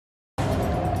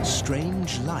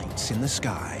Strange lights in the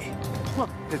sky. Look,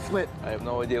 it's lit. I have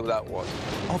no idea what that was.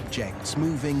 Objects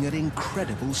moving at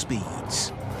incredible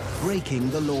speeds, breaking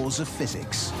the laws of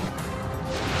physics.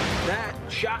 That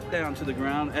shot down to the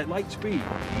ground at light speed.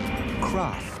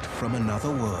 Craft from another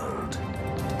world.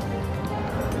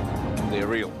 They're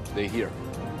real. They're here.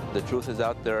 The truth is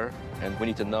out there, and we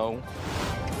need to know.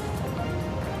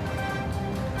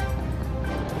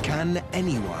 Can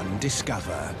anyone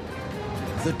discover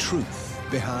the truth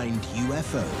behind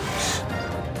UFOs?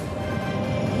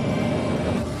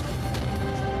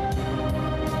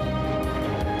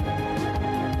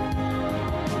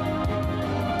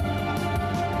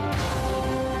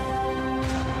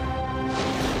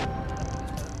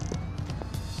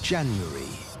 January,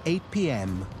 8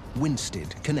 p.m.,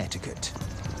 Winsted, Connecticut.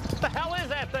 What the hell is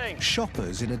that thing?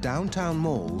 Shoppers in a downtown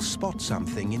mall spot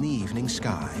something in the evening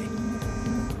sky.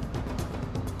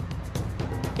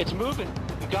 It's moving.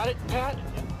 You got it, Pat?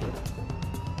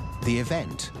 The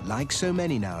event, like so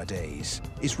many nowadays,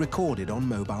 is recorded on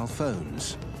mobile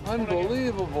phones.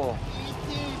 Unbelievable.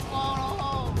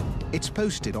 It's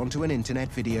posted onto an internet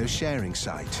video sharing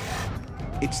site.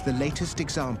 It's the latest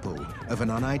example of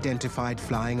an unidentified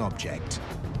flying object,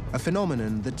 a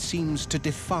phenomenon that seems to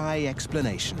defy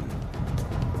explanation.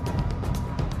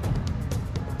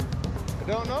 I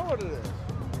don't know what it is.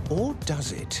 Or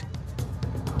does it?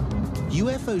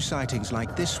 UFO sightings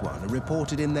like this one are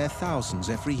reported in their thousands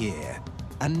every year,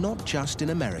 and not just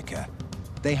in America.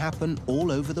 They happen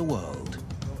all over the world.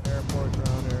 No airports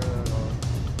around here at all.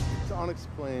 It's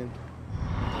unexplained.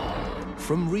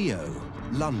 From Rio,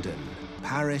 London,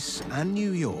 Paris, and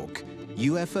New York,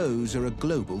 UFOs are a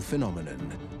global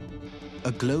phenomenon,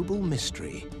 a global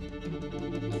mystery.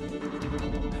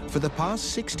 For the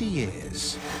past 60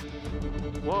 years,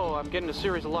 Whoa, I'm getting a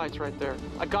series of lights right there.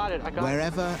 I got it.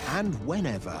 wherever and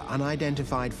whenever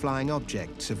unidentified flying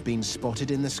objects have been spotted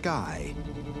in the sky,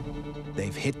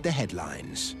 they've hit the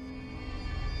headlines.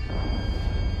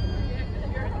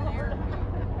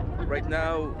 Right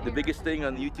now, the biggest thing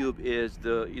on YouTube is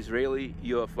the Israeli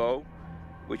UFO,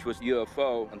 which was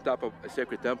UFO on top of a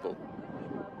sacred temple.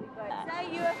 Is that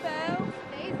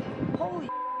UFO? Holy.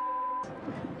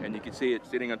 And you can see it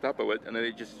sitting on top of it, and then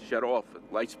it just shut off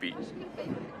at light speed.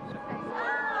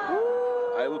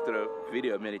 I looked at a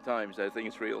video many times. I think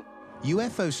it's real.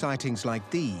 UFO sightings like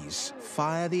these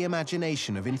fire the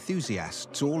imagination of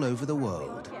enthusiasts all over the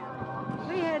world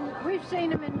We've seen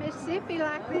them in Mississippi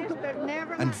like this, but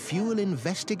never. and fuel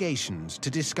investigations to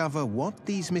discover what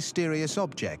these mysterious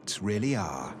objects really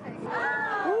are.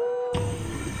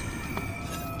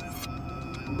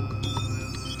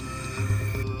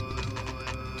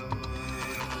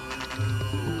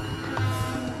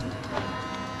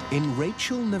 In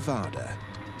Rachel, Nevada,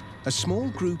 a small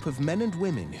group of men and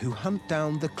women who hunt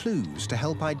down the clues to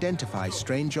help identify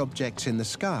strange objects in the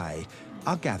sky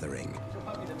are gathering.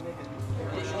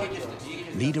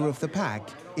 Leader of the pack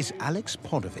is Alex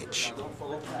Podovich.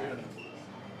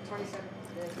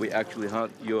 We actually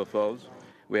hunt UFOs.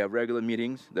 We have regular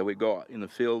meetings that we go out in the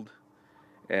field,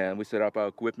 and we set up our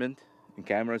equipment and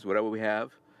cameras, whatever we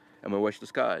have, and we watch the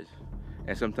skies.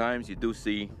 And sometimes you do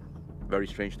see very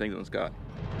strange things in the sky.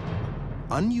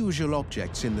 Unusual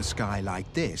objects in the sky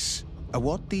like this are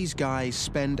what these guys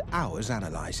spend hours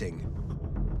analyzing.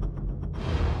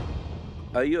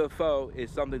 A UFO is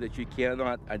something that you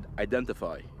cannot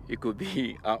identify. It could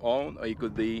be our own, or it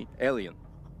could be alien.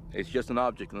 It's just an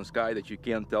object in the sky that you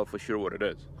can't tell for sure what it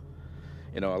is.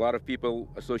 You know, a lot of people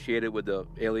associate it with the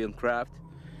alien craft,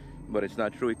 but it's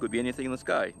not true. It could be anything in the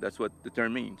sky. That's what the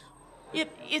term means.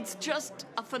 It's just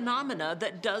a phenomena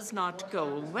that does not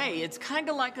go away. It's kind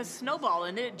of like a snowball,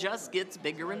 and it just gets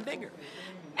bigger and bigger.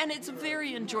 And it's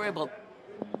very enjoyable.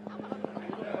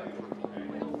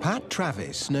 Pat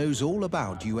Travis knows all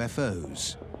about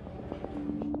UFOs.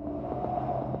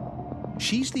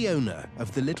 She's the owner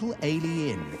of the Little Ailey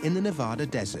Inn in the Nevada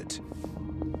desert,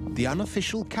 the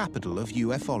unofficial capital of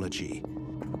ufology.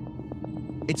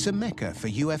 It's a mecca for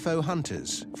UFO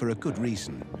hunters for a good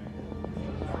reason.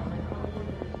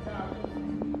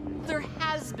 There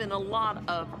has been a lot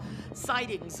of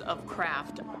sightings of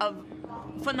craft, of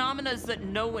phenomena that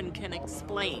no one can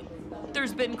explain.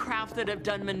 There's been craft that have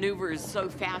done maneuvers so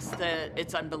fast that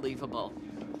it's unbelievable.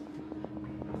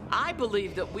 I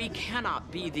believe that we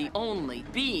cannot be the only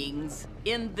beings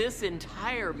in this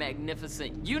entire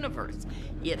magnificent universe.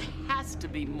 It has to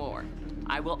be more.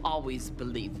 I will always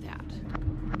believe that.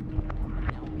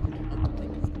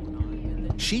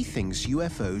 She thinks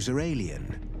UFOs are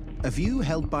alien, a view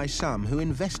held by some who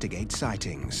investigate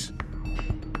sightings.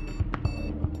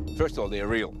 First of all, they're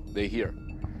real. They're here.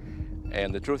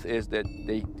 And the truth is that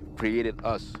they created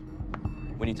us.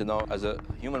 We need to know, as a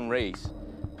human race,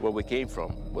 where we came from,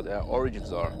 what our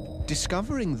origins are.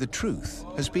 Discovering the truth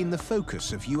has been the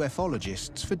focus of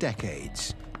ufologists for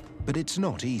decades, but it's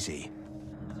not easy.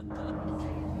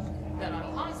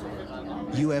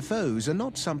 UFOs are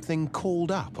not something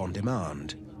called up on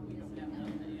demand.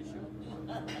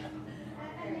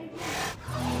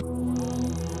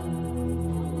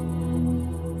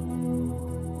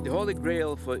 The holy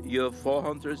grail for UFO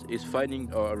hunters is finding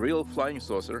a real flying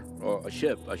saucer, or a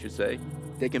ship, I should say,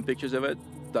 taking pictures of it,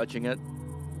 touching it,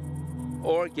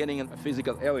 or getting a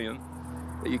physical alien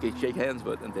that you can shake hands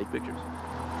with and take pictures.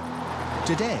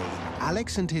 Today,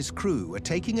 Alex and his crew are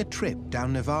taking a trip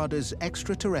down Nevada's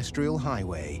extraterrestrial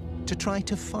highway to try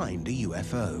to find a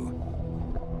UFO.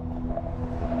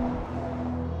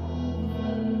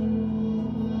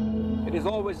 It is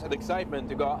always an excitement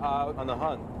to go out on a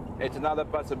hunt. It's another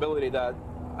possibility that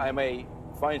I may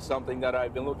find something that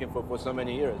I've been looking for so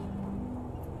many years.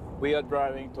 We are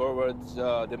driving towards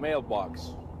the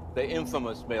mailbox, the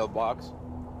infamous mailbox.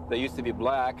 They used to be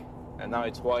black, and now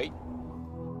it's white.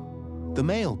 The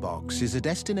mailbox is a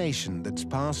destination that's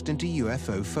passed into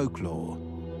UFO folklore.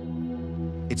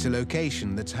 It's a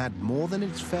location that's had more than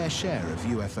its fair share of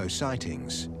UFO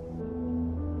sightings.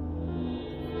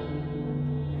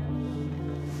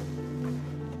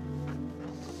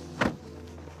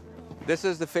 This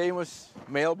is the famous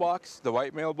mailbox, the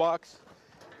white mailbox.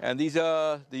 And these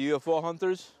are the UFO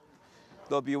hunters.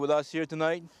 They'll be with us here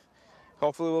tonight.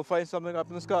 Hopefully we'll find something up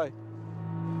in the sky. You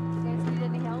guys need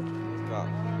any help?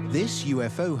 This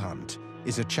UFO hunt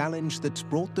is a challenge that's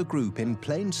brought the group in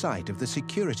plain sight of the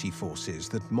security forces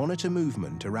that monitor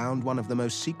movement around one of the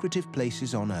most secretive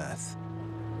places on Earth.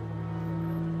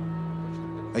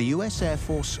 A US Air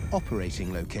Force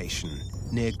operating location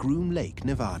near Groom Lake,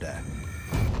 Nevada.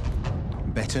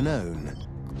 Better known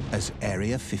as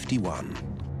Area 51.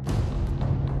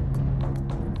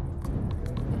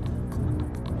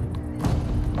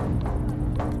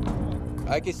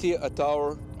 I can see a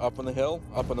tower up on the hill,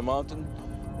 up on the mountain,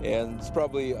 and it's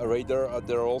probably a radar out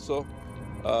there also.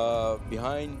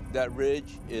 Behind that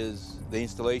ridge is the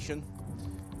installation,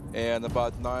 and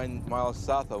about 9 miles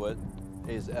south of it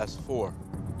is S4.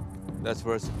 That's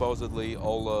where supposedly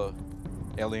all the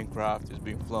alien craft is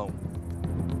being flown.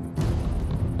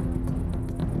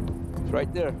 It's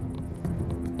right there.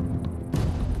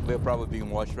 We're probably being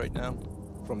watched right now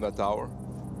from that tower.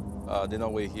 They know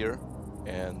we're here,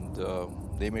 and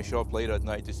they may show up later at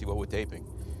night to see what we're taping.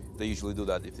 They usually do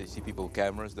that. If they see people with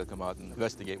cameras, they'll come out and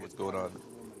investigate what's going on.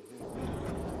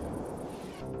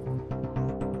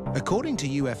 According to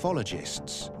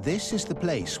ufologists, this is the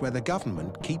place where the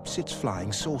government keeps its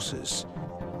flying saucers.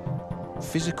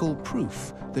 Physical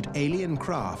proof that alien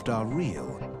craft are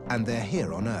real and they're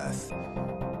here on Earth.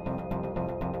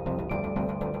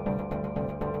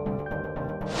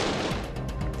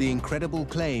 The incredible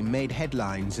claim made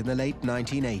headlines in the late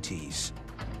 1980s,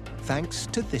 thanks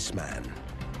to this man.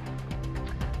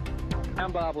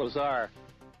 I'm Bob Lazar.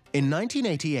 In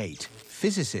 1988,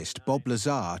 physicist Bob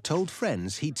Lazar told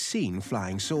friends he'd seen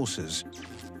flying saucers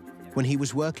when he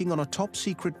was working on a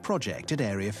top-secret project at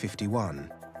Area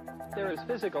 51. There is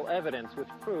physical evidence which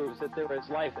proves that there is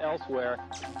life elsewhere.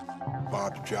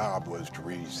 Bob's job was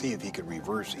to see if he could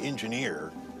reverse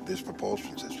engineer this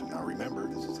propulsion system. Now remember,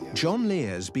 this is the end. John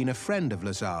Lear's been a friend of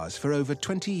Lazar's for over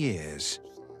 20 years.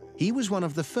 He was one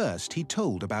of the first he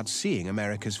told about seeing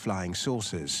America's flying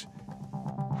saucers.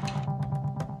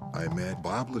 I met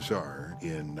Bob Lazar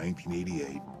in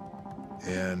 1988,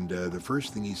 and the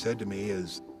first thing he said to me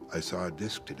is, "I saw a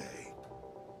disc today."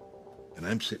 And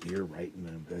I'm sitting here writing,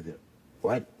 and I said,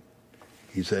 "What?"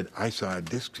 He said, "I saw a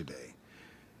disc today."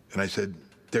 And I said,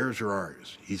 "Theirs or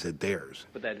ours?" He said, "Theirs."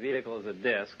 But that vehicle is a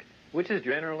disc, which is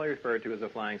generally referred to as a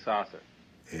flying saucer.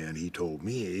 And he told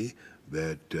me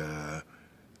that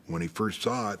when he first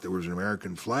saw it, there was an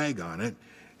American flag on it,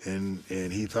 and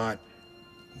he thought,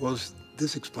 well,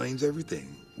 this explains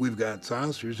everything. We've got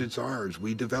saucers, it's ours,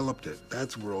 we developed it.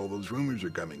 That's where all those rumors are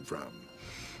coming from.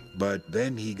 But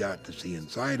then he got to see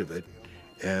inside of it,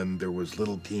 and there was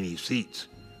little teeny seats,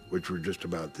 which were just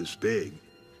about this big.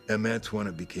 And that's when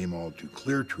it became all too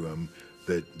clear to him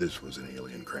that this was an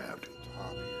alien craft.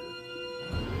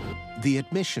 The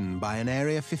admission by an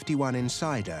Area 51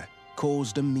 insider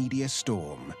caused a media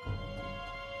storm.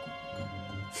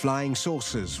 Flying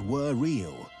saucers were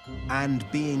real and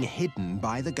being hidden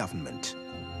by the government.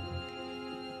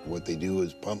 What they do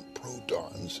is pump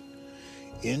protons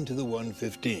into the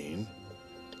 115.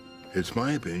 It's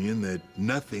my opinion that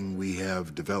nothing we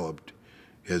have developed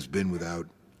has been without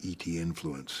ET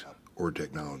influence or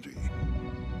technology.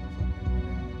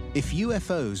 If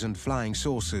UFOs and flying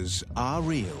saucers are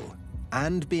real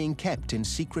and being kept in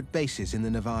secret bases in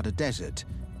the Nevada desert,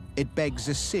 it begs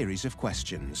a series of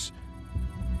questions.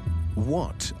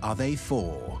 What are they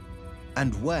for?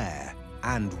 And where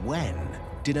and when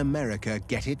did America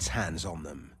get its hands on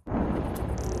them?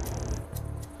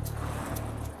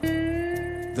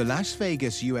 The Las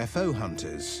Vegas UFO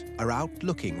hunters are out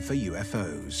looking for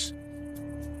UFOs.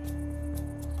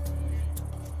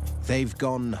 They've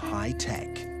gone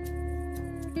high-tech.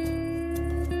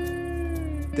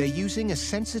 They're using a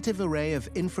sensitive array of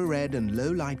infrared and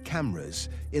low-light cameras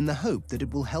in the hope that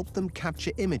it will help them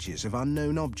capture images of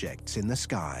unknown objects in the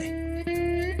sky.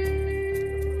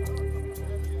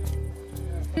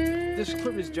 This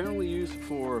equipment is generally used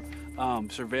for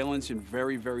surveillance in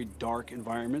very, very dark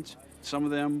environments. Some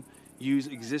of them use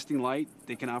existing light.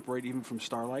 They can operate even from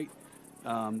starlight.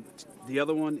 The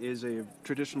other one is a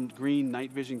traditional green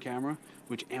night vision camera,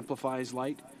 which amplifies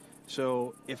light.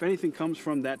 So if anything comes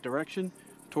from that direction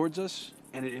towards us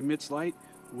and it emits light,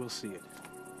 we'll see it.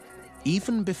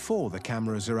 Even before the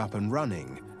cameras are up and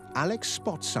running, Alex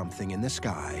spots something in the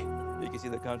sky. You can see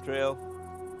the contrail,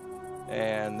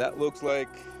 and that looks like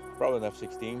probably an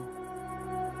F-16.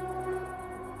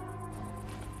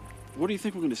 What do you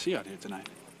think we're going to see out here tonight?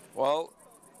 Well,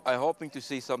 I'm hoping to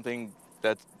see something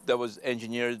that was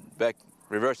engineered back,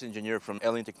 reverse engineered from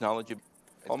alien technology.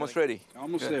 Almost ready.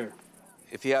 Almost there.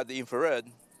 If you had the infrared,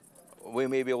 we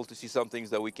may be able to see some things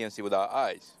that we can't see with our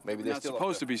eyes. Maybe they're not still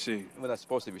supposed to be seeing. We're not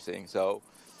supposed to be seeing. So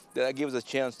that gives us a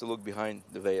chance to look behind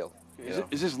the veil.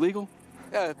 Is this legal?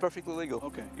 Yeah, perfectly legal.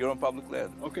 Okay. You're on public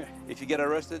land. Okay. If you get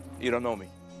arrested, you don't know me.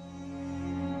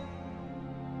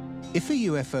 If a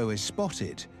UFO is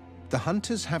spotted, the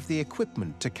hunters have the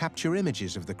equipment to capture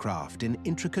images of the craft in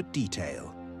intricate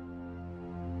detail.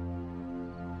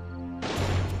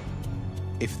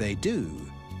 If they do,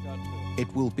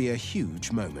 it will be a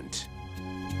huge moment.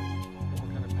 We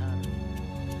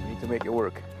need to make it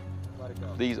work.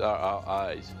 These are our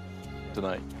eyes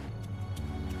tonight.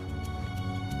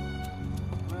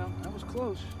 Well, that was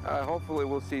close. Hopefully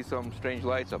we'll see some strange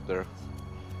lights up there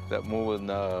that move in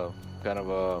kind of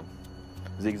a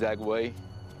zigzag way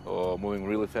or moving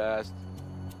really fast.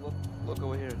 Look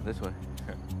over here, this way.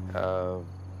 I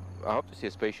hope to see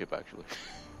a spaceship, actually,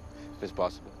 if it's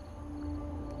possible.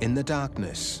 In the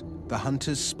darkness, the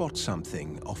hunters spot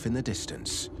something off in the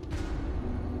distance.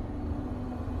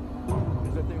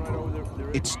 Is that thing right over there?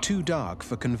 It's too dark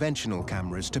for conventional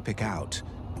cameras to pick out.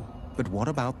 But what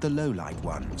about the low-light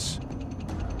ones?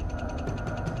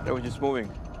 It was just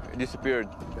moving. It disappeared.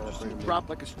 Dropped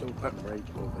like a stone right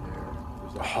over there.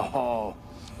 Oh,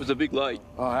 it was a big light.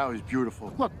 Oh, that was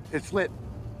beautiful. Look, it's lit.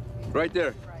 Right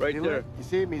there, right You there. lit? You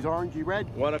see him? He's orangey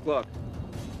red. 1 o'clock.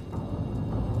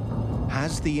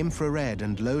 Has the infrared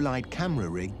and low-light camera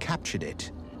rig captured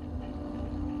it?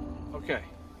 Okay.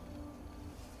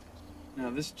 Now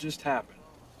this just happened.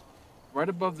 Right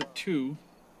above the 2,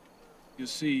 you'll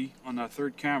see on our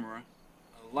third camera,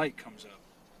 a light comes up.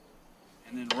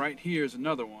 And then right here is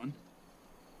another one.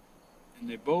 And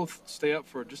they both stay up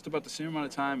for just about the same amount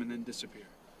of time and then disappear.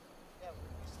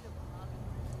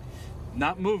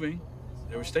 Not moving,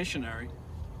 they were stationary.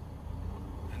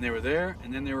 And they were there,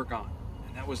 and then they were gone.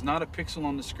 And that was not a pixel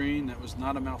on the screen, that was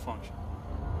not a malfunction.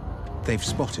 They've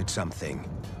spotted something,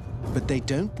 but they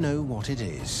don't know what it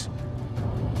is.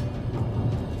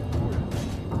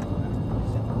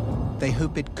 They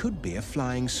hope it could be a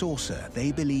flying saucer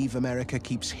they believe America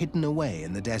keeps hidden away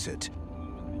in the desert.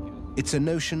 It's a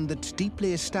notion that's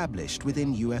deeply established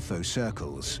within UFO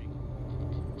circles.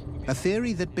 A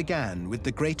theory that began with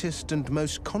the greatest and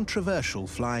most controversial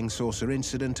flying saucer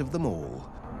incident of them all.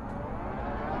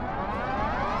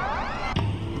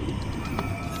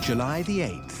 July the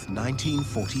 8th,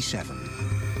 1947.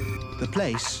 The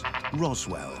place,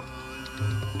 Roswell.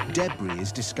 Debris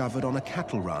is discovered on a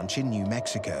cattle ranch in New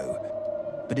Mexico.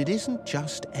 But it isn't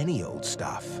just any old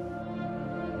stuff.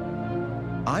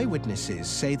 Eyewitnesses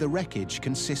say the wreckage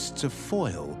consists of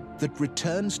foil that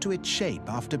returns to its shape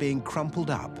after being crumpled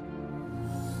up,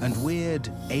 and weird,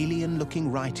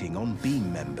 alien-looking writing on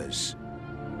beam members.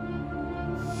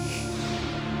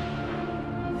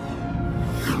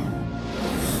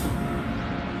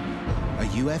 A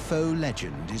UFO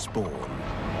legend is born.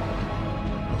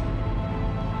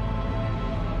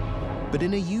 But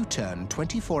in a U-turn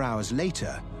 24 hours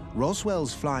later,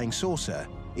 Roswell's flying saucer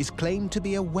is claimed to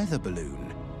be a weather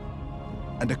balloon,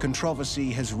 and a controversy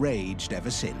has raged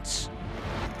ever since.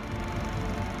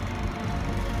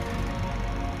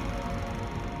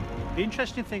 The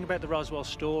interesting thing about the Roswell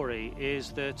story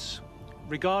is that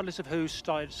regardless of whose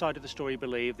side of the story you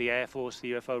believe, the Air Force,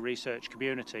 the UFO research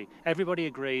community, everybody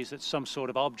agrees that some sort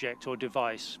of object or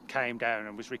device came down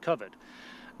and was recovered.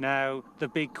 Now, the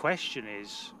big question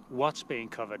is, what's being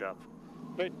covered up?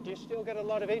 But do you still get a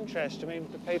lot of interest? I mean,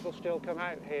 do people still come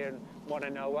out here and want to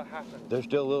know what happened? There's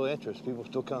still a little interest. People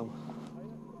still come.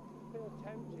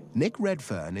 Nick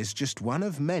Redfern is just one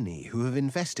of many who have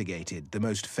investigated the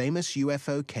most famous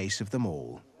UFO case of them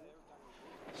all.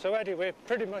 So, Eddie, we're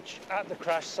pretty much at the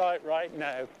crash site right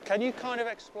now. Can you kind of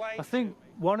explain? I think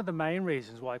one of the main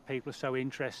reasons why people are so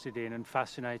interested in and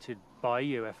fascinated by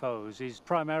UFOs is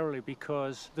primarily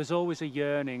because there's always a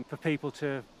yearning for people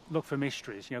to look for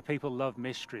mysteries. You know, people love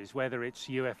mysteries, whether it's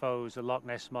UFOs, the Loch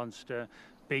Ness Monster,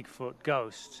 Bigfoot,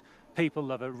 ghosts. People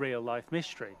love a real-life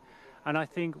mystery. And I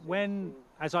think when,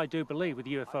 as I do believe with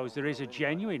UFOs, there is a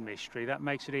genuine mystery, that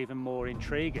makes it even more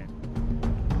intriguing.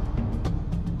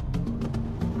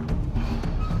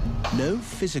 No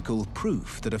physical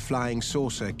proof that a flying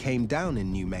saucer came down in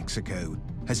New Mexico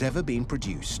has ever been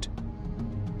produced.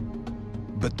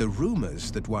 But the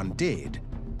rumors that one did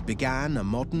began a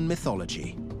modern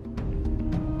mythology.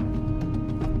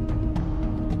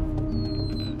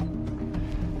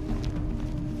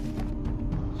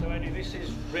 So, Eddie, this is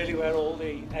really where all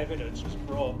the evidence was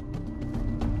brought.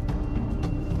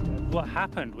 What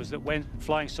happened was that when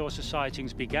flying saucer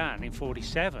sightings began in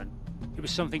 '47, it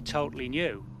was something totally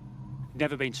new.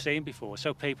 Never been seen before,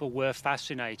 so people were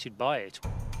fascinated by it.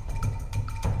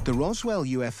 The Roswell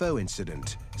UFO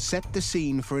incident set the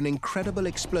scene for an incredible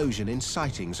explosion in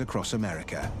sightings across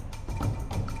America.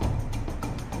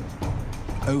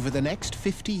 Over the next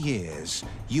 50 years,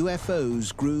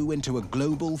 UFOs grew into a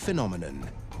global phenomenon.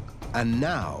 And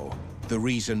now, the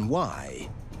reason why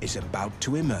is about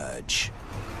to emerge.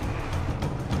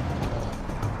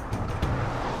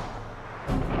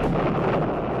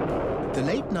 The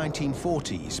late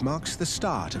 1940s marks the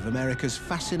start of America's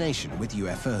fascination with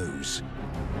UFOs.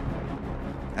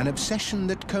 An obsession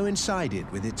that coincided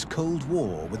with its Cold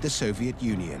War with the Soviet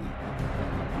Union.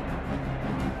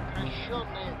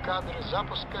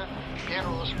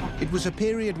 It was a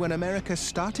period when America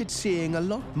started seeing a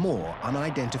lot more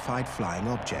unidentified flying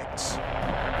objects.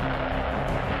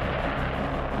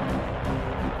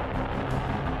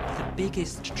 The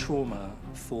biggest trauma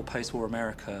for post-war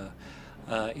America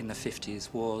in the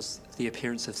 50s was the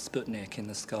appearance of Sputnik in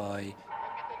the sky.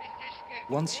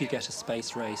 Once you get a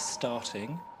space race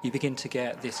starting, you begin to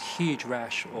get this huge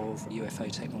rash of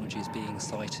UFO technologies being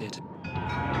sighted.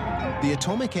 The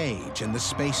atomic age and the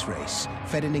space race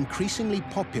fed an increasingly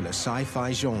popular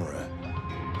sci-fi genre.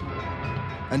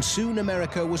 And soon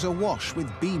America was awash with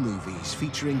B-movies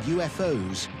featuring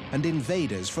UFOs and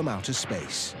invaders from outer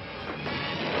space.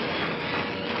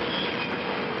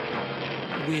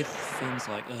 With films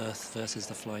like Earth versus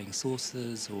the Flying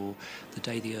Saucers or The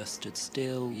Day the Earth Stood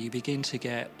Still, you begin to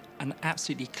get an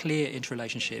absolutely clear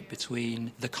interrelationship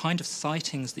between the kind of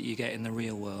sightings that you get in the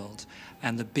real world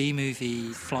and the B-movie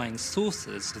flying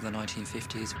saucers of the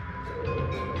 1950s.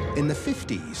 In the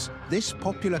 50s, this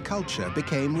popular culture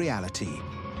became reality.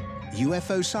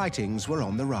 UFO sightings were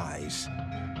on the rise.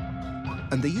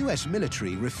 And the US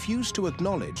military refused to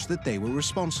acknowledge that they were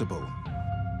responsible.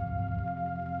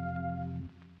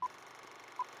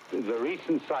 The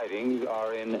recent sightings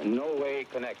are in no way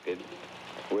connected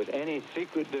with any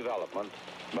secret development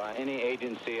by any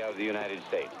agency of the United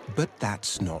States. But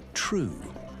that's not true.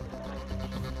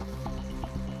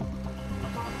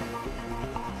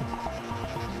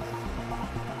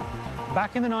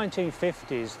 Back in the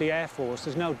 1950s, the Air Force,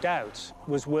 there's no doubt,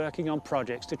 was working on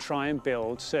projects to try and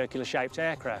build circular-shaped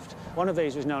aircraft. One of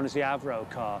these was known as the Avro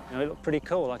car. You know, it looked pretty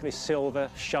cool, like this silver,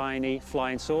 shiny,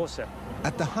 flying saucer.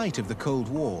 At the height of the Cold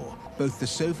War, both the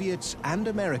Soviets and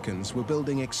Americans were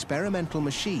building experimental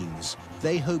machines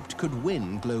they hoped could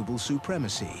win global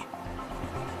supremacy.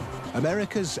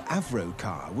 America's Avro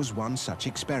car was one such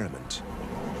experiment.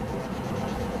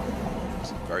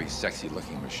 It's a very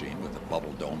sexy-looking machine with a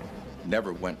bubble dome.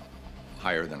 Never went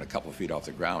higher than a couple feet off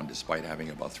the ground, despite having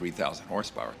about 3,000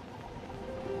 horsepower.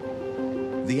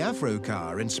 The Avro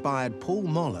car inspired Paul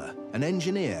Moller, an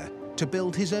engineer, to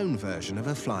build his own version of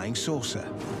a flying saucer.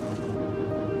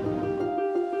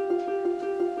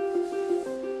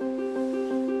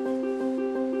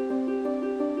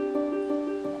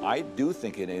 I do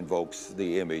think it invokes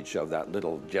the image of that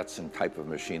little Jetson type of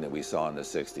machine that we saw in the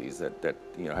 60s that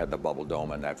you know, had the bubble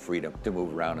dome and that freedom to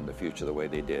move around in the future the way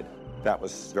they did. That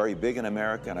was very big in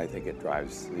America, and I think it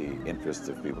drives the interest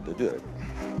of people to do it.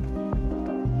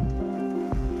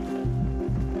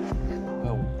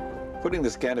 Well, putting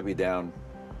this canopy down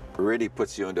really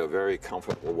puts you into a very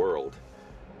comfortable world.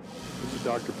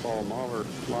 Dr. Paul Mahler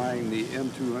flying the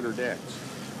M200X.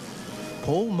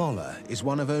 Paul Moller is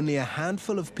one of only a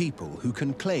handful of people who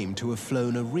can claim to have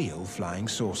flown a real flying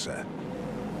saucer.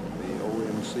 The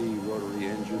OMC rotary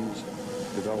engines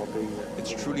developing.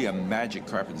 It's truly a magic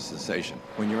carpet sensation.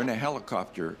 When you're in a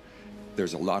helicopter,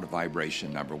 there's a lot of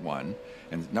vibration, number one.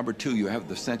 And number two, you have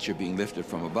the sense you're being lifted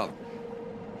from above.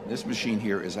 This machine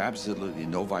here is absolutely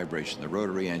no vibration. The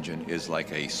rotary engine is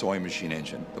like a soy machine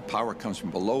engine. The power comes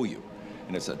from below you,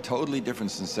 and it's a totally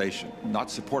different sensation, not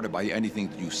supported by anything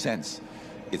that you sense.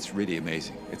 It's really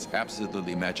amazing. It's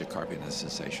absolutely magic carpet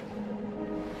sensation.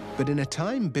 But in a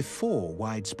time before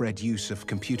widespread use of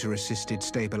computer-assisted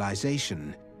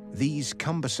stabilization, these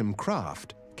cumbersome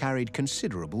craft carried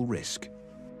considerable risk.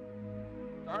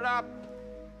 Start up!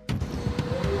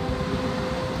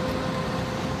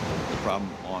 The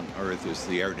problem on Earth is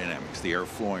the aerodynamics. The air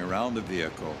flowing around the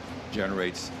vehicle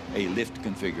generates a lift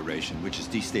configuration, which is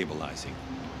destabilizing.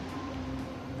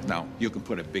 Now, you can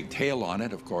put a big tail on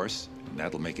it, of course, and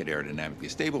that'll make it aerodynamically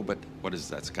stable, but what is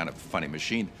that's kind of a funny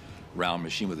machine, round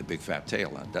machine with a big fat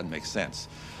tail on it. Doesn't make sense.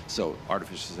 So,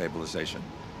 artificial stabilization.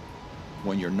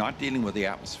 When you're not dealing with the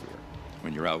atmosphere,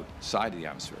 when you're outside of the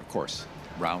atmosphere, of course,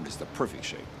 round is the perfect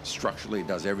shape. Structurally, it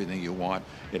does everything you want.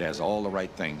 It has all the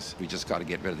right things. We just got to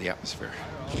get rid of the atmosphere.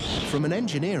 From an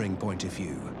engineering point of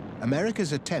view,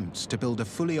 America's attempts to build a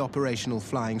fully operational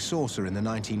flying saucer in the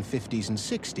 1950s and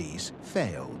 60s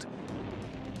failed.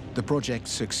 The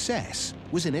project's success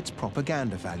was in its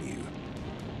propaganda value.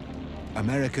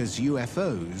 America's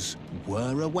UFOs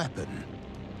were a weapon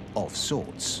of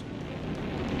sorts.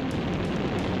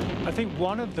 I think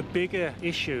one of the bigger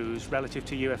issues relative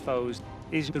to UFOs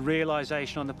is the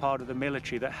realization on the part of the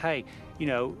military that, hey, you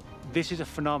know, this is a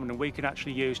phenomenon we can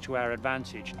actually use to our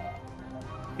advantage.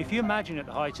 If you imagine at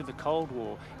the height of the Cold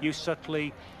War, you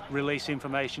subtly release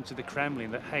information to the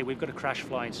Kremlin that, hey, we've got a crash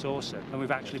flying saucer, and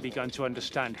we've actually begun to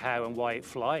understand how and why it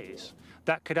flies.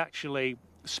 That could actually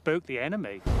spook the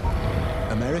enemy.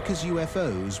 America's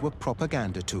UFOs were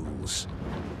propaganda tools,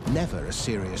 never a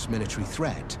serious military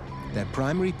threat. Their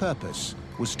primary purpose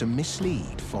was to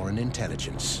mislead foreign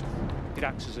intelligence. It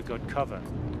acts as a good cover.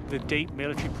 The deep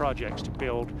military projects to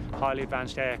build highly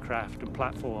advanced aircraft and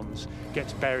platforms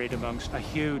gets buried amongst a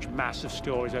huge mass of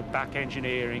stories of back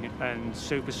engineering and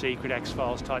super secret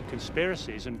X-Files type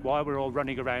conspiracies. And while we're all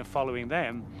running around following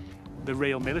them, the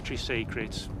real military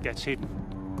secrets gets hidden.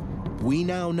 We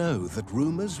now know that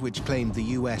rumors which claimed the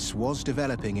US was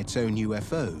developing its own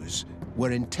UFOs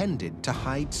were intended to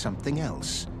hide something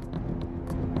else.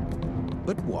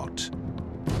 But what?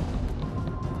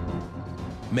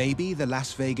 Maybe the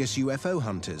Las Vegas UFO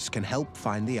hunters can help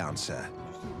find the answer.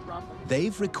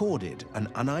 They've recorded an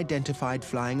unidentified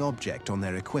flying object on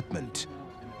their equipment.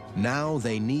 Now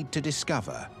they need to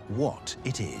discover what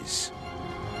it is.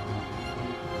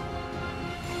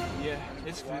 Yeah,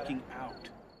 it's freaking out.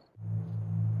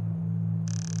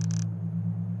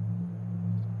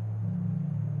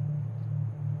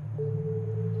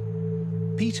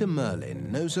 Peter Merlin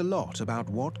knows a lot about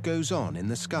what goes on in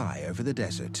the sky over the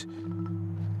desert.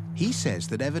 He says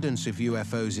that evidence of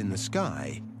UFOs in the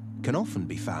sky can often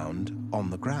be found on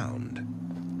the ground.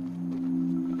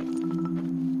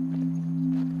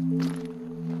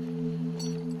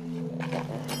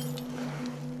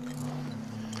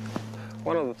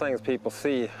 One of the things people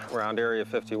see around Area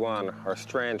 51 are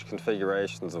strange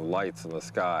configurations of lights in the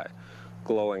sky,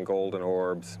 glowing golden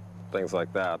orbs, things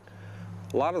like that.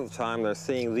 A lot of the time they're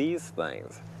seeing these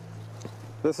things.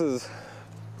 This is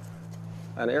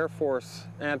an Air Force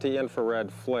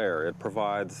anti-infrared flare. It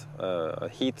provides a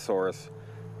heat source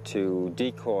to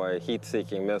decoy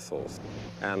heat-seeking missiles.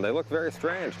 And they look very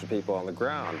strange to people on the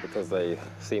ground because they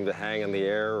seem to hang in the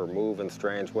air or move in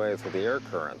strange ways with the air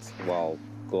currents while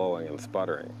glowing and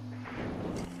sputtering.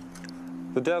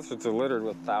 The deserts are littered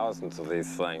with thousands of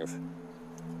these things.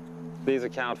 These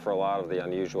account for a lot of the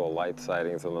unusual light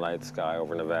sightings in the night sky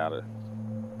over Nevada.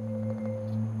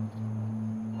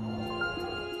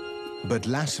 But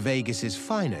Las Vegas's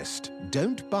finest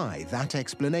don't buy that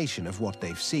explanation of what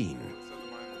they've seen.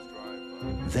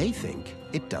 They think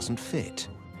it doesn't fit.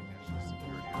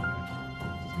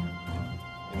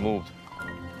 It moved.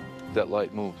 That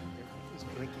light moved.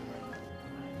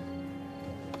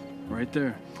 Right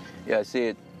there. Yeah, I see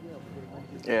it.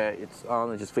 Yeah, it's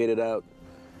on, it just faded out.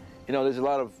 You know, there's a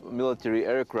lot of military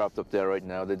aircraft up there right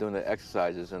now. They're doing the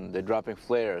exercises and they're dropping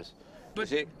flares.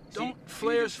 But don't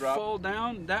flares fall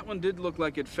down? That one did look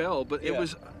like it fell, but it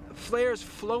was, flares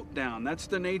float down. That's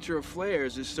the nature of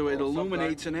flares, is so it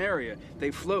illuminates an area.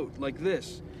 They float like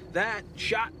this. That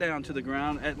shot down to the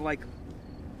ground at like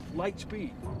light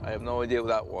speed. I have no idea what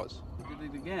that was.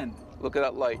 it again. Look at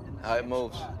that light, how it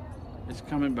moves. It's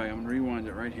coming back. I'm gonna rewind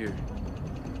it right here.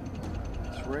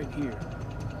 It's right here.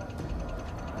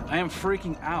 I am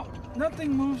freaking out.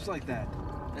 Nothing moves like that.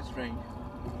 That's strange.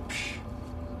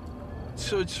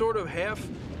 So it's sort of half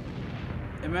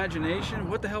imagination.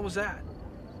 What the hell was that?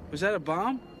 Was that a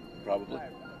bomb? Probably.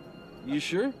 You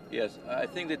sure? Yes, I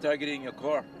think they're targeting your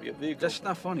car, your vehicle. That's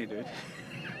not funny, dude.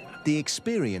 The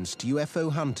experienced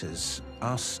UFO hunters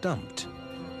are stumped.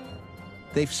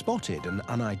 They've spotted an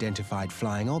unidentified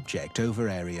flying object over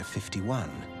Area 51.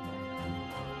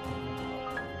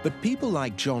 But people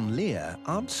like John Lear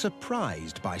aren't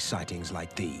surprised by sightings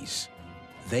like these.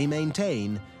 They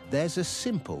maintain there's a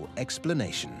simple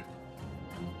explanation.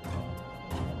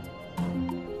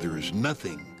 There is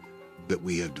nothing that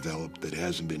we have developed that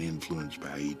hasn't been influenced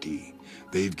by ET.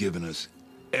 They've given us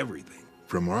everything.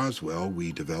 From Roswell,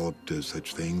 we developed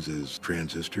such things as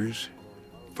transistors,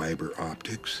 fiber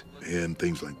optics, and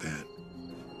things like that.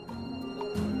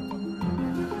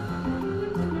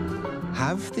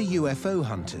 Have the UFO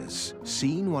hunters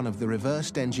seen one of the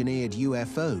reversed engineered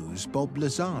UFOs Bob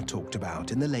Lazar talked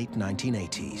about in the late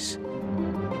 1980s?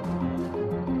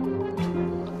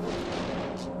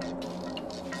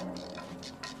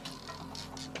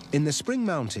 In the Spring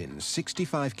Mountains,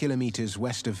 65 kilometers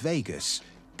west of Vegas,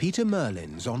 Peter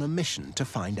Merlin's on a mission to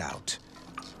find out.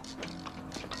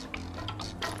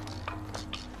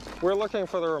 We're looking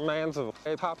for the remains of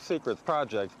a top-secret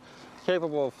project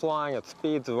capable of flying at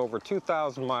speeds of over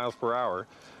 2,000 miles per hour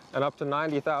and up to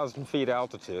 90,000 feet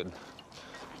altitude.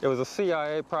 It was a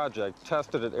CIA project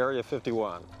tested at Area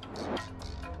 51.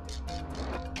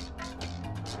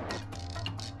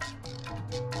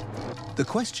 The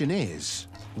question is,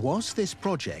 was this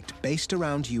project based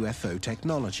around UFO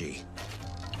technology?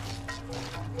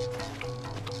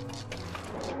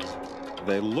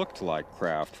 They looked like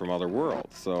craft from other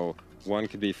worlds, so one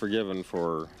could be forgiven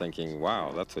for thinking,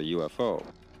 wow, that's a UFO.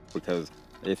 Because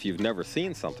if you've never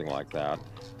seen something like that,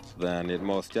 then it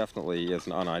most definitely is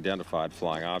an unidentified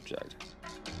flying object.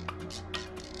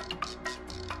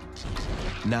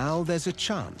 Now there's a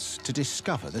chance to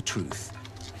discover the truth.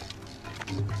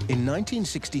 In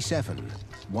 1967,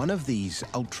 one of these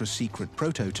ultra-secret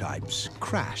prototypes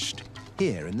crashed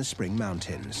here in the Spring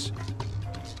Mountains.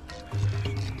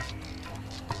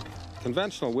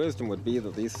 Conventional wisdom would be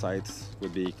that these sites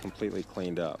would be completely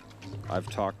cleaned up. I've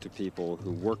talked to people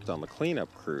who worked on the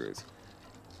cleanup crews,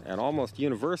 and almost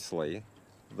universally,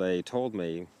 they told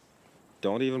me,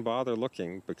 don't even bother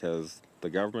looking because the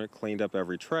government cleaned up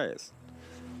every trace.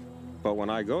 But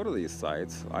when I go to these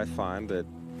sites, I find that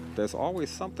there's always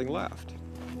something left.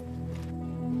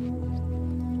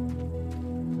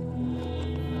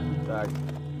 That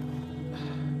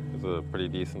is a pretty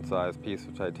decent-sized piece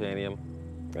of titanium.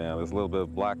 And there's a little bit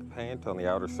of black paint on the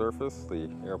outer surface. The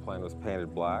airplane was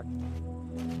painted black.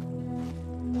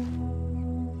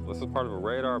 This is part of a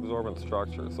radar-absorbent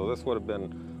structure, so this would have been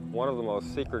one of the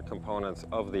most secret components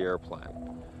of the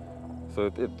airplane. So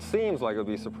it seems like it would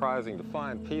be surprising to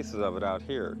find pieces of it out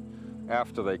here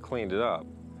after they cleaned it up,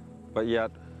 but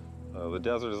yet the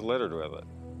desert is littered with it.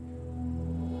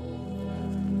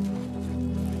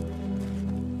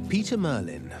 Peter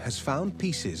Merlin has found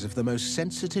pieces of the most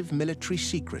sensitive military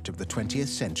secret of the 20th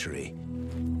century.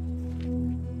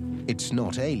 It's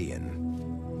not alien,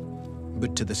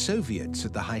 but to the Soviets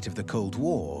at the height of the Cold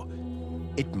War,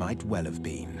 it might well have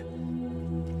been.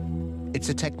 It's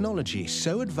a technology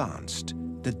so advanced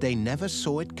that they never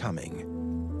saw it coming,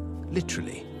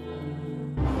 literally.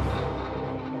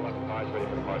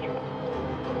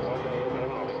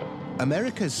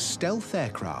 America's stealth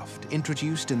aircraft,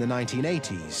 introduced in the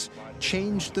 1980s,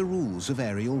 changed the rules of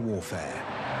aerial warfare.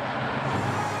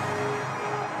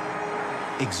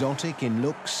 Exotic in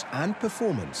looks and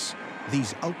performance,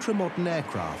 these ultra-modern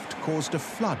aircraft caused a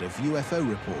flood of UFO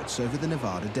reports over the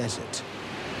Nevada desert.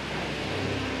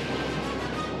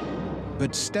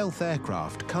 But stealth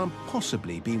aircraft can't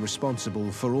possibly be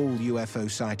responsible for all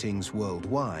UFO sightings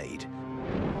worldwide.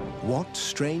 What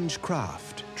strange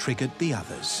craft triggered the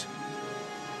others?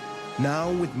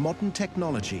 Now, with modern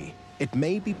technology, it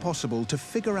may be possible to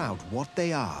figure out what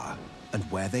they are and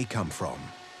where they come from.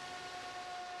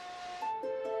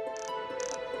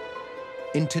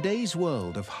 In today's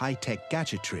world of high-tech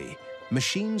gadgetry,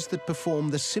 machines that perform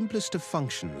the simplest of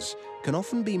functions can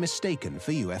often be mistaken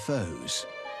for UFOs.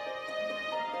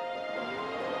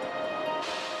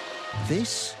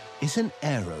 This is an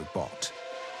aerobot.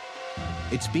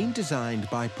 It's been designed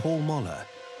by Paul Moller,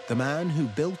 the man who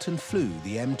built and flew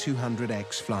the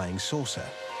M200X flying saucer.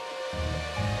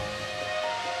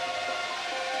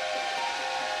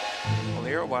 Well,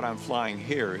 here, what I'm flying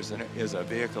here is a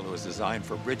vehicle that was designed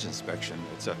for bridge inspection.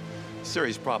 It's a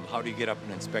serious problem. How do you get up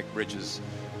and inspect bridges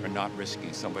or not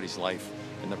risking somebody's life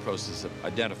in the process of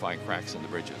identifying cracks in the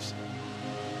bridges?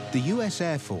 The US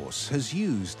Air Force has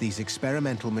used these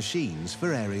experimental machines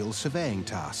for aerial surveying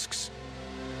tasks.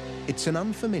 It's an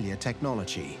unfamiliar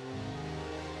technology.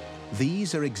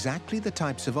 These are exactly the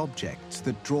types of objects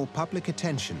that draw public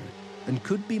attention and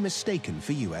could be mistaken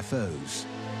for UFOs.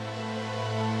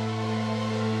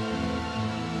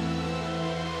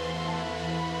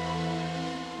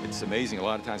 It's amazing. A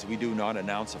lot of times we do not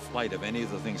announce a flight of any of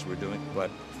the things we're doing,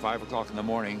 but 5 o'clock in the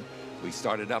morning, we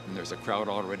started up and there's a crowd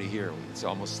already here. It's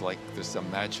almost like there's some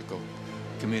magical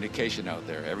communication out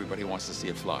there. Everybody wants to see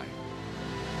it fly.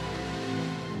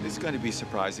 It's going to be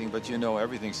surprising, but you know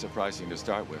everything's surprising to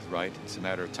start with, right? It's a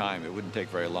matter of time. It wouldn't take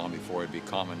very long before it'd be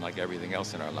common like everything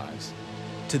else in our lives.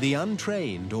 To the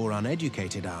untrained or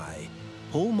uneducated eye,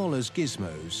 Paul Muller's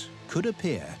gizmos could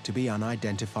appear to be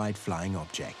unidentified flying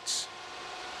objects.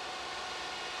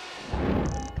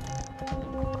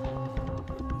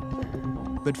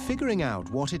 But figuring out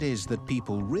what it is that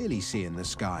people really see in the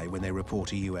sky when they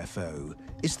report a UFO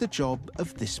is the job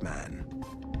of this man.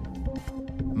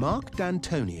 Mark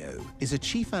D'Antonio is a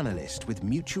chief analyst with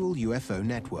Mutual UFO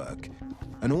Network,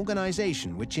 an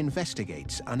organization which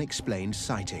investigates unexplained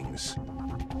sightings.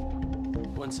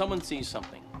 When someone sees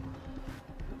something,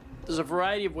 there's a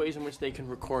variety of ways in which they can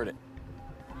record it.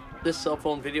 This cell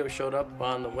phone video showed up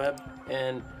on the web,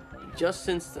 and just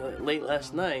since late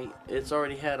last night, it's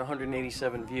already had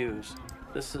 187 views.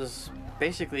 This is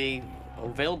basically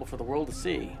available for the world to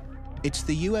see. It's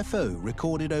the UFO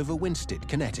recorded over Winsted,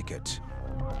 Connecticut.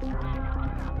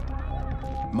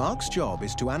 Mark's job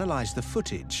is to analyze the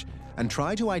footage and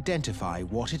try to identify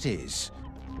what it is.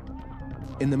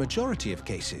 In the majority of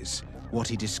cases, what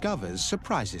he discovers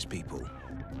surprises people.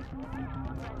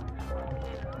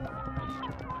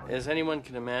 As anyone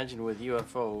can imagine with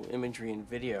UFO imagery and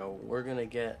video, we're going to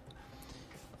get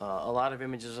a lot of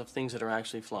images of things that are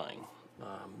actually flying.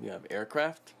 You have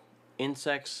aircraft,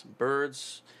 insects,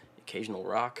 birds, occasional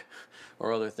rock,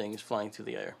 or other things flying through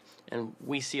the air. And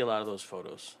we see a lot of those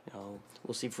photos. You know,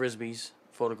 we'll see frisbees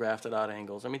photographed at odd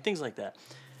angles. I mean, things like that.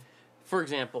 For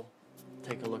example,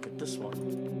 take a look at this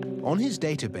one. On his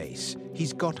database,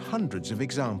 he's got hundreds of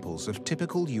examples of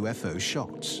typical UFO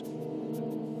shots.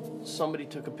 Somebody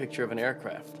took a picture of an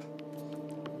aircraft,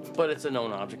 but it's a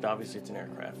known object. Obviously, it's an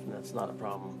aircraft, and that's not a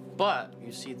problem. But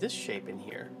you see this shape in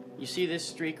here. You see this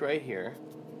streak right here,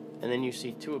 and then you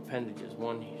see two appendages,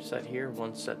 one set here,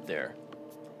 one set there.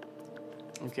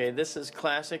 Okay, this is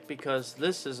classic because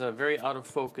this is a very out of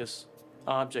focus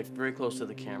object very close to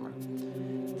the camera.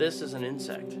 This is an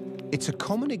insect. It's a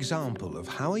common example of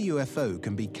how a UFO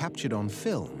can be captured on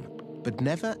film, but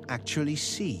never actually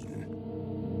seen.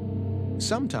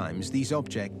 Sometimes these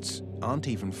objects aren't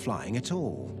even flying at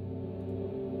all.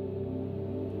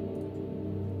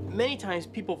 Many times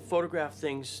people photograph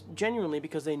things genuinely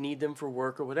because they need them for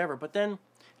work or whatever, but then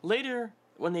later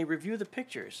when they review the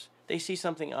pictures, they see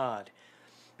something odd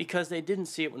because they didn't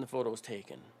see it when the photo was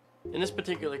taken. In this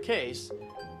particular case,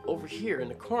 over here in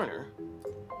the corner,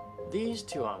 these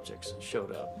two objects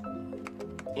showed up,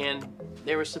 and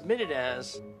they were submitted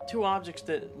as two objects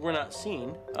that were not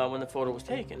seen when the photo was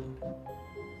taken.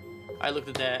 I looked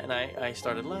at that and I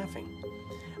started laughing.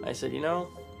 I said, you know,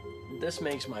 this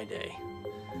makes my day,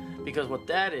 because what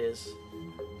that is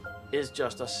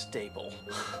just a staple.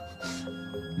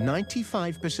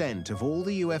 95% of all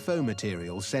the UFO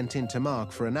material sent into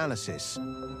Mark for analysis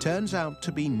turns out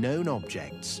to be known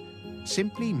objects,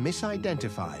 simply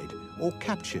misidentified or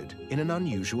captured in an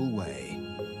unusual way.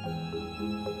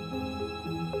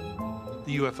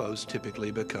 The UFOs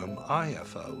typically become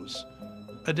IFOs,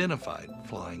 identified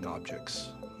flying objects,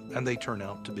 and they turn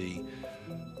out to be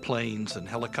planes and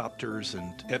helicopters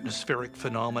and atmospheric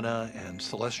phenomena and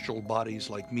celestial bodies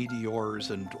like meteors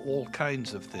and all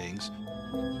kinds of things.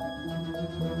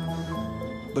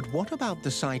 But what about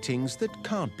the sightings that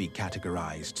can't be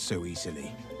categorized so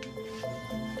easily?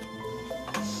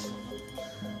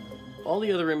 All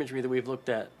the other imagery that we've looked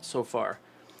at so far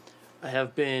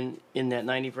have been in that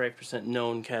 95%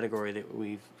 known category that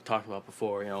we've talked about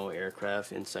before, you know,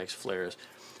 aircraft, insects, flares.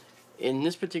 In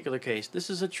this particular case,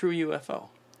 this is a true UFO.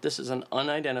 This is an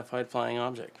unidentified flying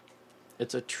object.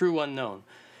 It's a true unknown.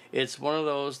 It's one of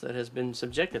those that has been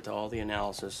subjected to all the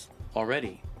analysis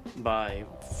already by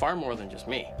far more than just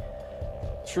me.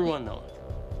 True unknown.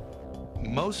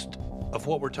 Most of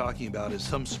what we're talking about is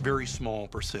some very small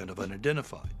percent of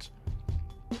unidentifieds.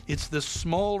 It's this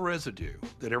small residue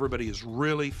that everybody is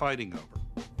really fighting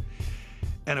over.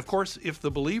 And of course, if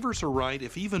the believers are right,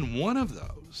 if even one of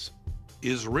those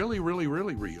is really, really,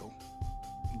 really real,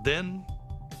 then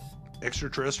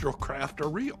extraterrestrial craft are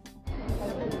real.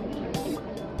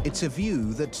 It's a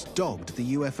view that's dogged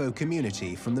the UFO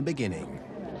community from the beginning.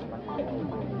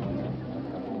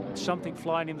 Something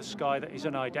flying in the sky that is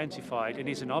unidentified and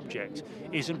is an object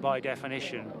isn't by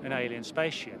definition an alien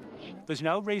spaceship. There's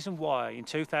no reason why in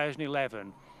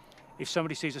 2011, if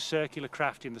somebody sees a circular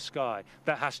craft in the sky,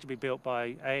 that has to be built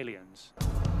by aliens.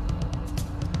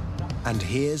 And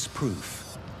here's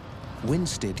proof.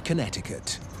 Winsted,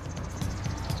 Connecticut.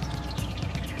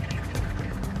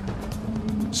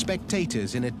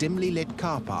 Spectators in a dimly lit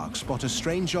car park spot a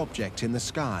strange object in the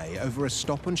sky over a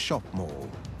Stop and Shop mall.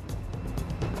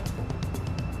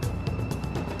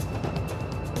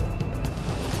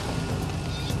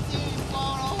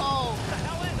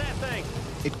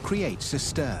 It creates a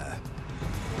stir.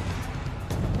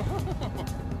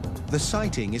 The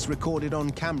sighting is recorded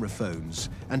on camera phones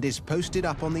and is posted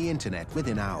up on the internet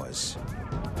within hours.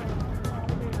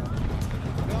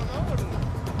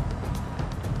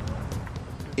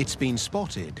 It's been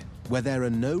spotted where there are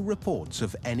no reports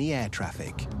of any air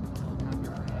traffic.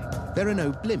 There are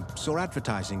no blimps or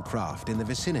advertising craft in the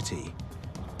vicinity.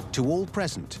 To all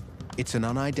present, it's an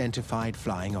unidentified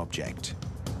flying object.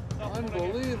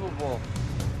 Unbelievable.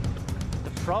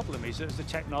 The problem is that as the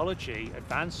technology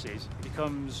advances, it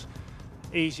becomes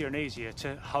easier and easier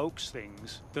to hoax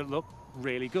things that look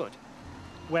really good.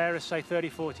 Whereas, say, 30,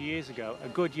 40 years ago, a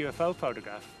good UFO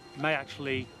photograph may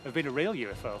actually have been a real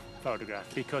UFO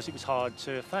photograph because it was hard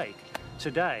to fake.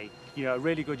 Today, you know, a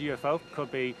really good UFO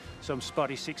could be some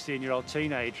spotty 16-year-old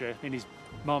teenager in his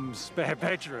mum's spare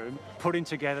bedroom putting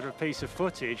together a piece of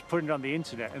footage, putting it on the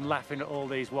internet and laughing at all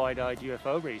these wide-eyed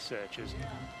UFO researchers.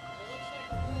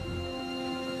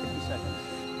 50 seconds.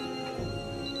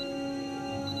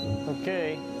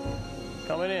 Okay,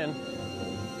 coming in.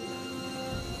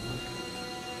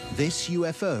 This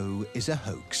UFO is a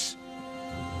hoax.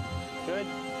 Good.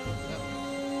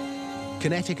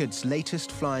 Connecticut's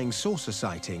latest flying saucer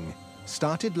sighting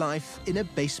started life in a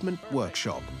basement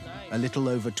workshop a little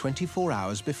over 24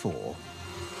 hours before.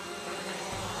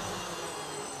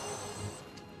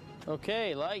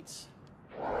 Okay, lights.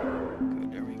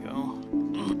 Good, there we go.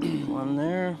 One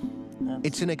there.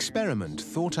 It's an experiment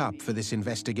thought up for this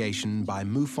investigation by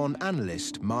MUFON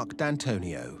analyst Mark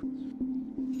D'Antonio.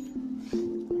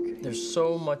 There's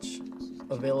so much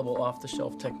available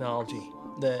off-the-shelf technology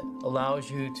that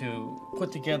allows you to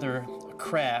put together a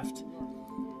craft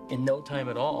in no time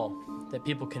at all that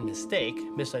people can mistake,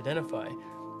 misidentify.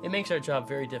 It makes our job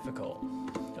very difficult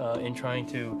in trying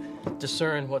to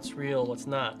discern what's real, what's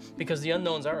not, because the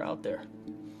unknowns are out there,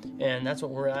 and that's what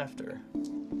we're after.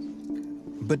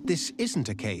 But this isn't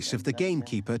a case of the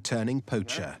gamekeeper turning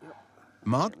poacher.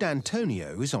 Mark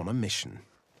D'Antonio is on a mission.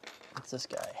 It's this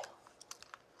guy.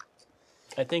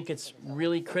 I think it's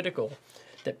really critical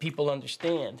that people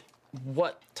understand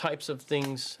what types of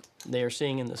things they are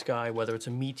seeing in the sky, whether it's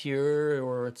a meteor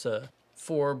or it's a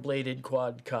four-bladed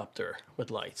quadcopter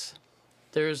with lights.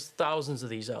 There's thousands of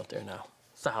these out there now,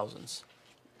 thousands.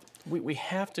 We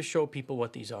have to show people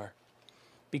what these are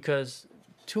because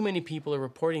too many people are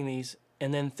reporting these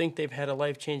and then think they've had a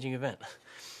life-changing event,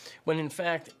 when in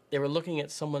fact they were looking at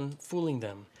someone fooling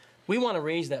them. We want to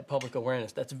raise that public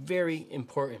awareness. That's very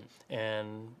important.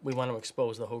 And we want to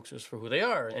expose the hoaxers for who they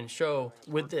are and show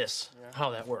with this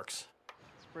how that works.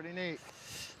 It's pretty neat.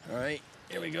 All right,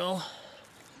 here we go.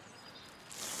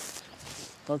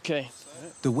 Okay.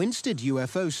 The Winsted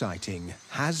UFO sighting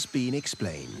has been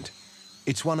explained.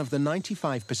 It's one of the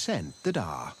 95% that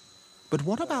are. But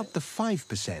what about the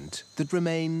 5% that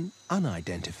remain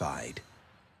unidentified?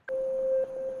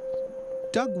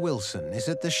 Doug Wilson is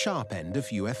at the sharp end of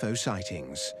UFO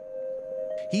sightings.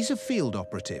 He's a field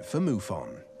operative for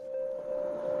MUFON.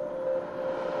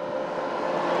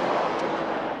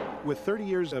 With 30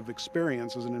 years of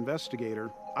experience as an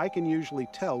investigator, I can usually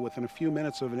tell within a few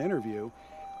minutes of an interview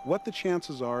what the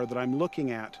chances are that I'm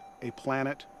looking at a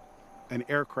planet, an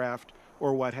aircraft,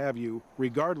 or what have you,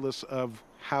 regardless of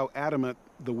how adamant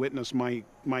the witness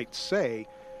might say,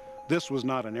 this was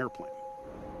not an airplane.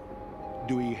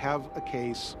 Do we have a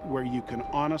case where you can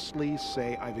honestly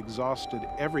say, I've exhausted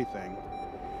everything,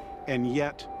 and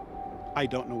yet I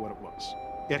don't know what it was?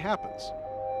 It happens.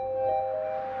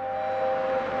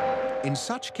 In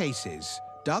such cases,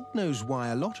 Doug knows why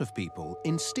a lot of people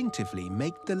instinctively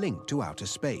make the link to outer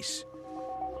space.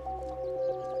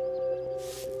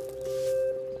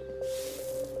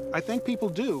 I think people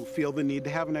do feel the need to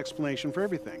have an explanation for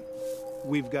everything.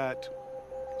 We've got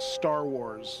Star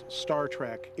Wars, Star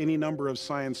Trek, any number of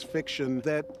science fiction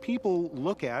that people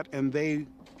look at and they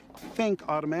think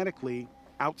automatically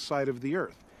outside of the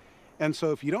Earth. And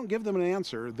so if you don't give them an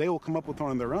answer, they will come up with one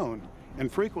on their own,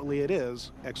 and frequently it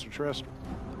is extraterrestrial.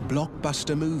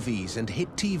 Blockbuster movies and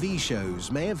hit TV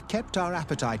shows may have kept our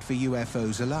appetite for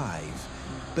UFOs alive,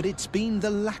 but it's been the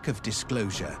lack of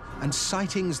disclosure and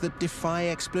sightings that defy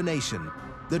explanation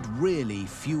that really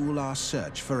fuel our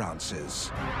search for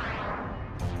answers.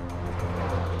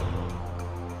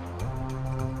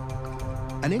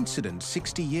 An incident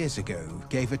 60 years ago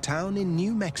gave a town in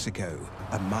New Mexico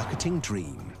a marketing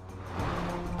dream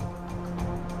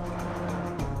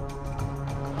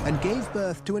and gave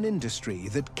birth to an industry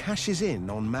that cashes in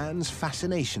on man's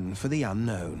fascination for the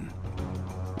unknown.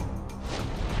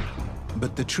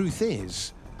 But the truth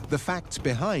is, the facts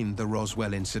behind the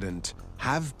Roswell incident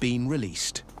have been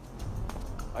released.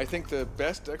 I think the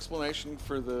best explanation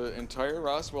for the entire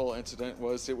Roswell incident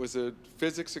was it was a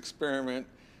physics experiment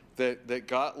that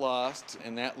got lost,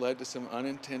 and that led to some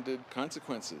unintended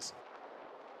consequences.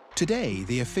 Today,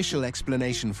 the official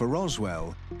explanation for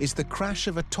Roswell is the crash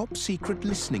of a top-secret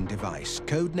listening device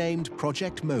codenamed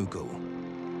Project Mogul.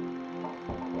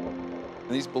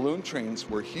 These balloon trains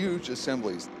were huge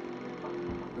assemblies.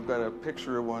 We've got a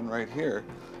picture of one right here.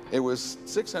 It was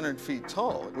 600 feet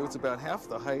tall. It was about half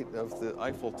the height of the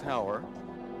Eiffel Tower.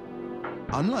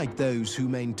 Unlike those who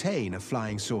maintain a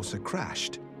flying saucer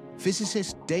crashed,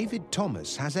 physicist David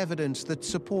Thomas has evidence that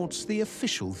supports the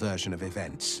official version of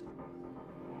events.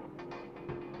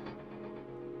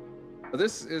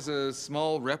 This is a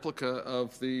small replica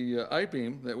of the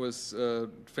I-beam that was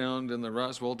found in the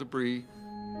Roswell debris.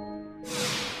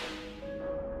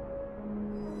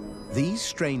 These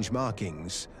strange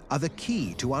markings are the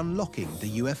key to unlocking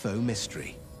the UFO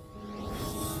mystery.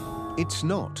 It's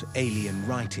not alien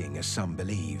writing, as some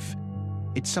believe.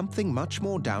 It's something much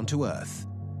more down to earth.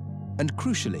 And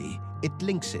crucially, it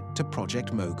links it to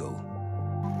Project Mogul.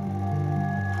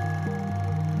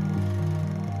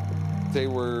 They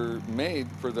were made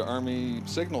for the Army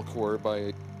Signal Corps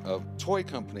by a toy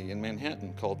company in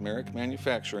Manhattan called Merrick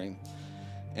Manufacturing.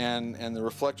 And the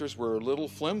reflectors were a little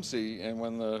flimsy, and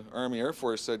when the Army Air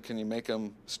Force said, can you make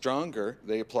them stronger,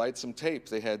 they applied some tape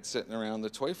they had sitting around the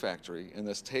toy factory, and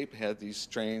this tape had these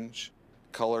strange,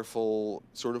 colorful,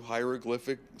 sort of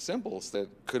hieroglyphic symbols that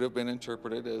could have been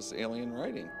interpreted as alien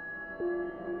writing.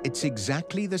 It's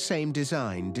exactly the same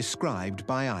design described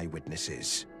by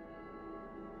eyewitnesses.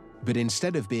 But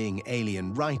instead of being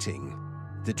alien writing,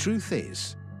 the truth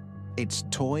is, it's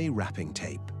toy wrapping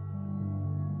tape.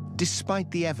 Despite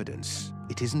the evidence,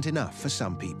 it isn't enough for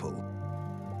some people.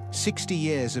 60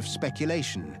 years of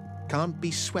speculation can't be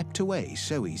swept away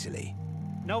so easily.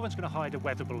 No one's going to hide a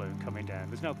weather balloon coming down.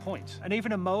 There's no point. And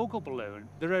even a mogul balloon,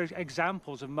 there are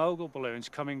examples of mogul balloons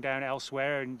coming down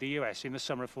elsewhere in the US in the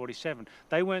summer of '47.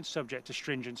 They weren't subject to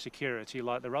stringent security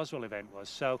like the Roswell event was.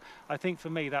 So I think for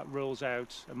me that rules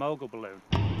out a mogul balloon.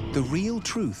 The real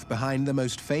truth behind the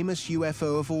most famous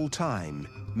UFO of all time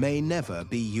may never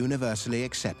be universally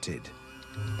accepted.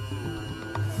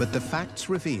 But the facts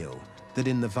reveal that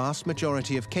in the vast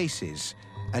majority of cases,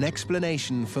 an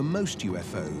explanation for most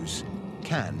UFOs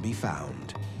can be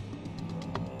found.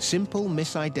 Simple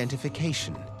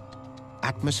misidentification,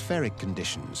 atmospheric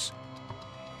conditions,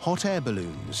 hot air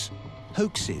balloons,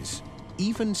 hoaxes,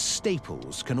 even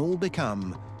staples can all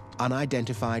become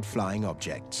unidentified flying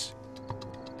objects.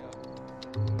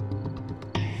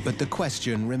 But the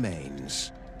question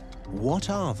remains, what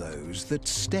are those that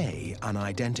stay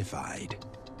unidentified?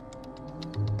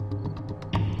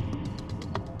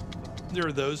 There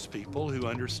are those people who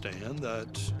understand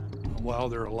that while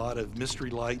there are a lot of mystery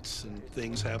lights and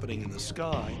things happening in the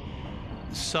sky,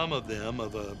 some of them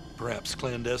of a perhaps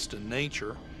clandestine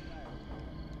nature,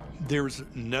 there's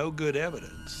no good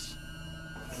evidence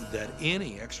that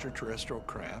any extraterrestrial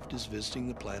craft is visiting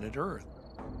the planet Earth.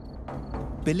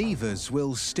 Believers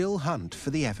will still hunt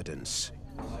for the evidence.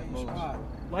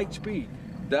 Light speed.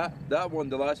 That one,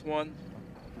 the last one,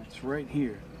 it's right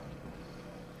here.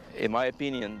 In my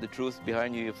opinion, the truth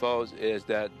behind UFOs is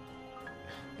that,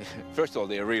 first of all,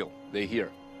 they're real. They're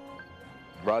here.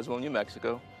 Roswell, New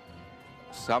Mexico.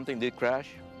 Something did crash,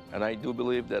 and I do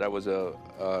believe that it was a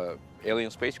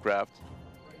alien spacecraft.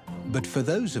 But for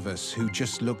those of us who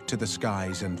just look to the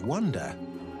skies and wonder,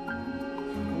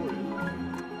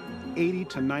 80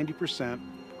 to 90%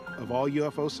 of all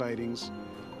UFO sightings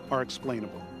are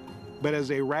explainable. But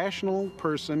as a rational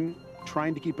person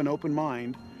trying to keep an open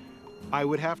mind, I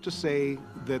would have to say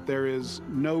that there is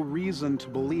no reason to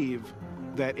believe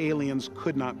that aliens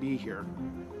could not be here.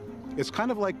 It's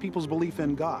kind of like people's belief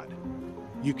in God.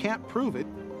 You can't prove it,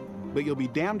 but you'll be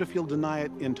damned if you'll deny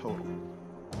it in total.